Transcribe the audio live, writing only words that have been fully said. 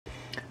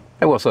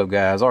Hey, what's up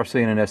guys?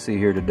 rcinginsc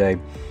here today.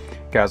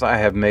 Guys, I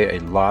have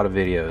made a lot of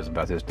videos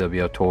about this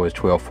WLToys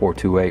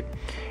 12428,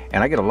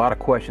 and I get a lot of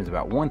questions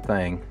about one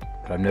thing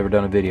that I've never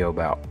done a video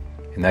about,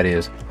 and that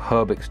is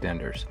hub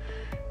extenders.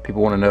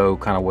 People want to know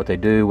kind of what they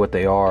do, what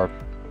they are,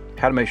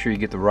 how to make sure you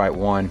get the right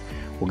one.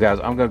 Well guys,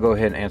 I'm going to go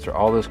ahead and answer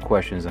all those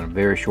questions in a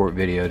very short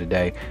video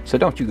today, so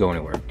don't you go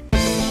anywhere.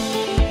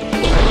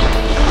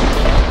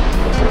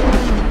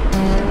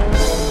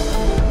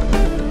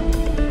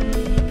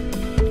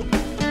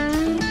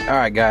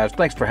 Alright guys,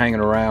 thanks for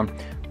hanging around.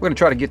 We're going to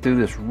try to get through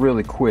this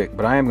really quick,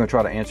 but I am going to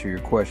try to answer your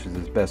questions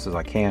as best as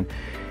I can.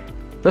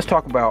 Let's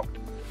talk about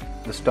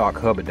the stock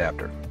hub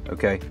adapter.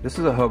 Okay, this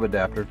is a hub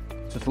adapter.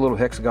 It's just a little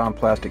hexagon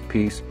plastic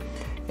piece,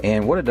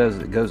 and what it does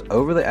is it goes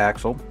over the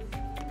axle,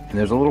 and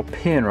there's a little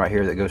pin right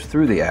here that goes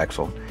through the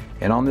axle,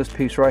 and on this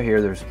piece right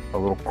here there's a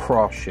little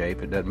cross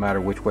shape. It doesn't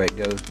matter which way it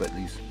goes, but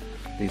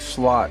these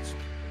slots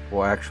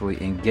will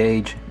actually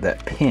engage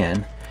that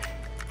pin.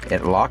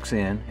 It locks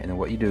in, and then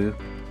what you do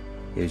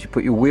is you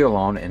put your wheel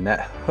on, and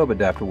that hub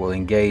adapter will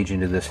engage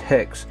into this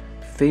hex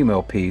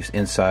female piece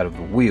inside of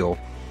the wheel,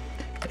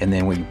 and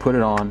then when you put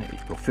it on,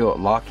 you'll feel it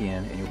lock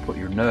in, and you'll put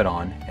your nut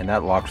on, and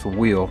that locks the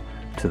wheel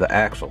to the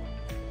axle.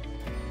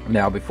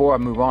 Now before I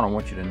move on, I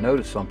want you to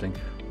notice something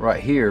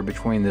right here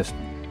between this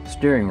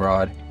steering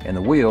rod and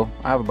the wheel.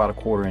 I have about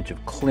 1/4 inch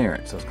of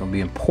clearance. That's going to be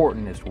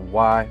important as to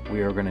why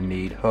we are going to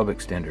need hub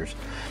extenders.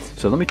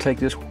 So let me take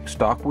this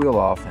stock wheel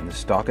off and the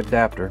stock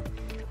adapter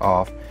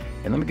off,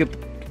 and let me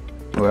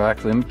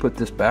put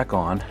this back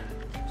on.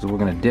 So we're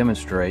going to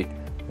demonstrate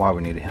why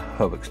we need a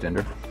hub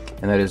extender,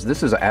 and that is,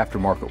 this is an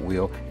aftermarket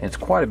wheel, and it's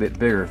quite a bit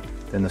bigger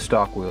than the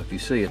stock wheel. If you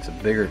see, it's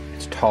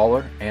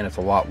taller, and it's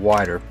a lot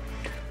wider.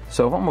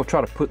 So I'm going to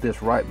try to put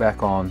this right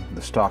back on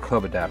the stock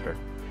hub adapter,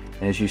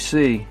 and as you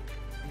see,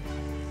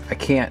 I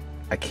can't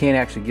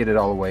actually get it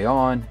all the way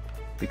on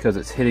because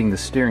it's hitting the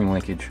steering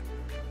linkage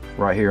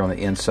right here on the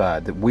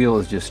inside. The wheel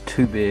is just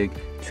too big,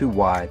 too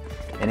wide,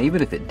 and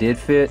even if it did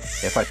fit,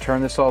 if I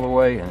turn this all the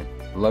way and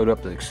load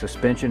up the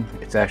suspension,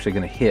 it's actually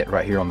going to hit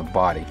right here on the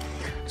body.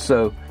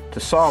 So to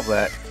solve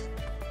that,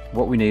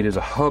 what we need is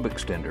a hub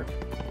extender.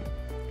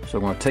 So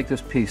I'm going to take this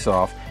piece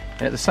off,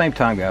 and at the same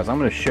time guys, I'm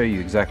going to show you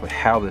exactly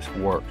how this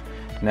works.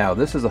 Now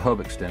this is a hub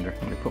extender.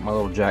 Let me put my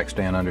little jack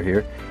stand under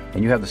here,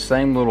 and you have the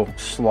same little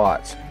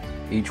slots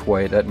each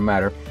way. It doesn't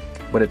matter,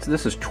 but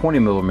this is 20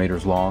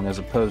 millimeters long as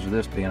opposed to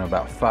this being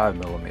about 5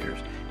 millimeters,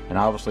 and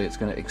obviously it's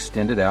going to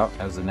extend it out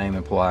as the name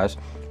implies,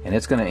 and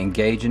it's going to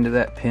engage into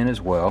that pin as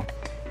well.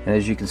 And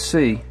as you can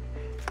see,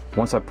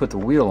 once I put the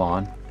wheel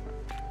on,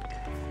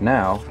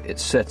 now it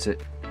sets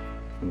it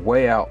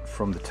way out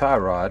from the tie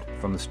rod,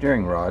 from the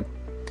steering rod.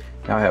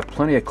 Now I have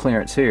plenty of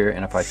clearance here,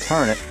 and if I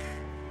turn it,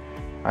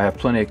 I have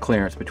plenty of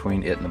clearance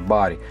between it and the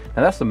body.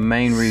 Now that's the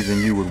main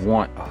reason you would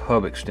want a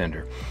hub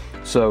extender.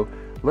 So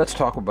let's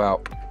talk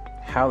about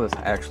how this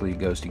actually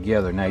goes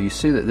together. Now you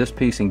see that this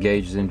piece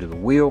engages into the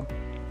wheel.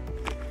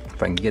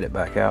 If I can get it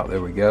back out,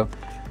 there we go.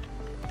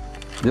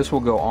 This will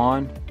go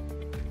on,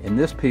 and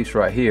this piece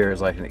right here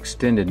is like an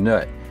extended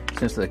nut.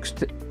 Since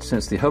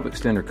the hub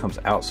extender comes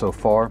out so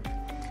far,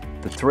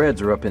 the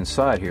threads are up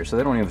inside here, so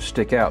they don't even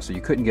stick out, so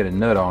you couldn't get a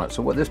nut on it.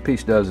 So what this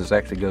piece does is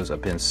actually goes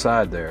up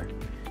inside there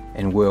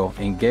and will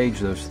engage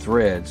those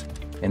threads,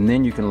 and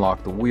then you can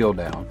lock the wheel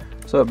down.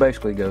 So it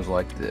basically goes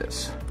like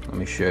this. Let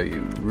me show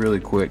you really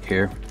quick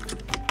here.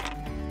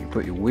 You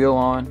put your wheel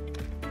on,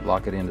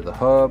 lock it into the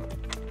hub,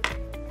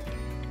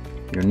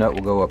 your nut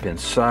will go up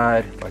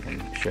inside, if I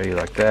can show you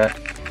like that,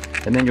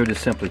 and then you'll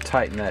just simply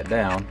tighten that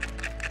down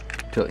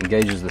until it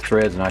engages the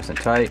threads nice and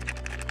tight.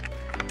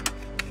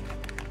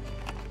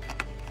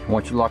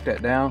 Once you lock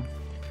that down,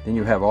 then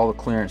you have all the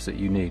clearance that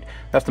you need.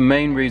 That's the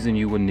main reason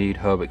you would need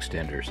hub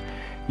extenders.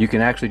 You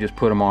can actually just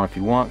put them on if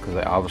you want, because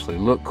they obviously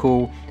look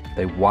cool.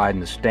 They widen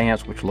the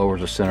stance, which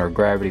lowers the center of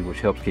gravity,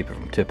 which helps keep it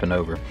from tipping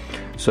over.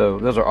 So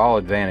those are all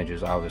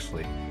advantages,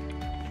 obviously.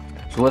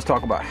 So let's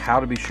talk about how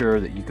to be sure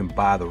that you can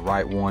buy the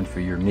right one for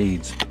your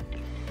needs.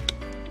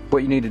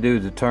 What you need to do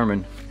is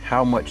determine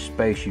how much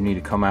space you need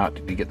to come out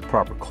to get the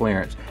proper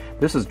clearance.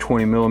 This is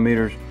 20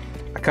 millimeters.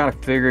 I kind of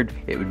figured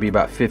it would be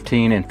about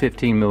 15, and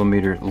 15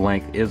 millimeter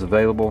length is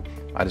available.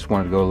 I just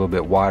wanted to go a little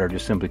bit wider,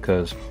 just simply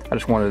because I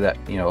just wanted that,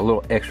 a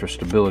little extra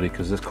stability,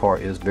 because this car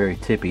is very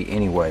tippy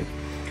anyway.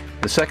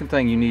 The second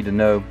thing you need to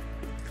know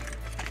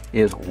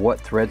is what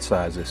thread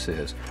size this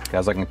is.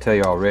 Guys, I can tell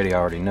you already, I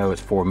already know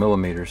it's 4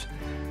 millimeters,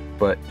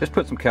 but just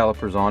put some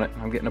calipers on it.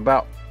 I'm getting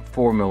about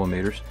 4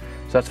 millimeters.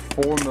 So that's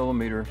 4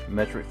 millimeter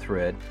metric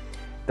thread.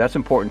 That's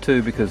important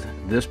too, because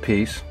this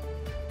piece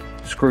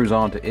screws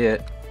onto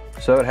it,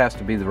 so it has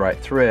to be the right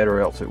thread or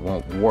else it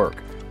won't work.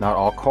 Not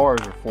all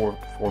cars are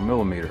 4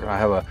 millimeter. I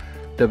have a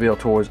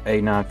WLToys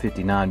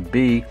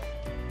A959B.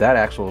 That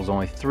axle is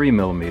only 3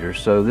 millimeters,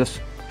 so this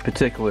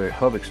particular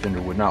hub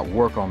extender would not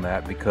work on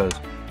that because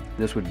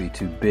this would be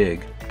too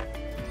big.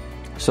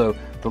 So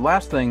the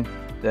last thing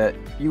that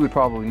you would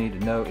probably need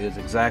to know is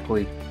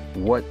exactly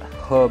what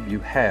hub you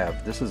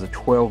have. This is a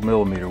 12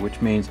 millimeter,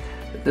 which means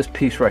that this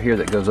piece right here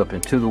that goes up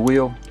into the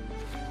wheel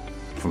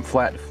from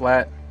flat to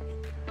flat,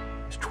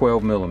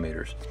 12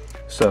 millimeters.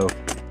 So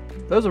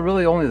those are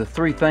really only the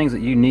three things that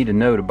you need to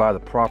know to buy the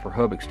proper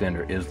hub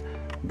extender: is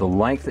the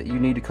length that you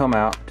need to come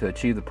out to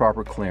achieve the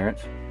proper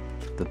clearance,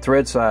 the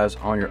thread size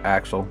on your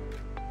axle,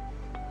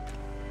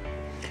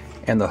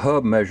 and the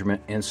hub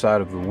measurement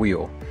inside of the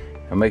wheel.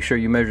 And make sure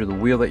you measure the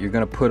wheel that you're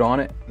going to put on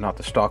it, not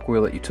the stock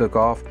wheel that you took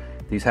off.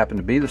 These happen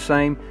to be the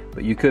same,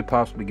 but you could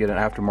possibly get an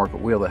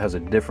aftermarket wheel that has a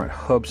different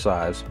hub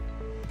size,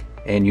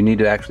 and you need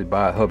to actually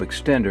buy a hub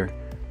extender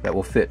that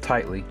will fit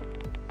tightly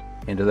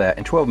into that.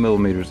 And 12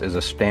 millimeters is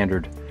a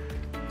standard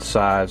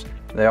size.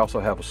 They also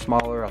have a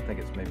smaller, I think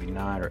it's maybe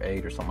 9 or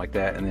 8 or something like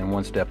that, and then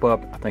one step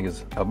up, I think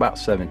it's about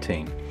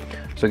 17.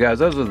 So guys,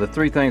 those are the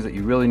three things that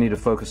you really need to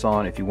focus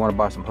on if you want to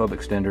buy some hub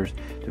extenders,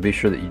 to be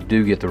sure that you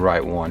do get the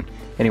right one.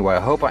 Anyway, I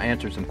hope I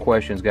answered some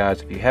questions,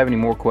 guys. If you have any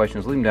more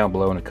questions, leave them down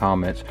below in the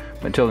comments.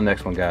 But until the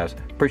next one, guys,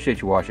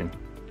 appreciate you watching.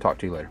 Talk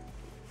to you later.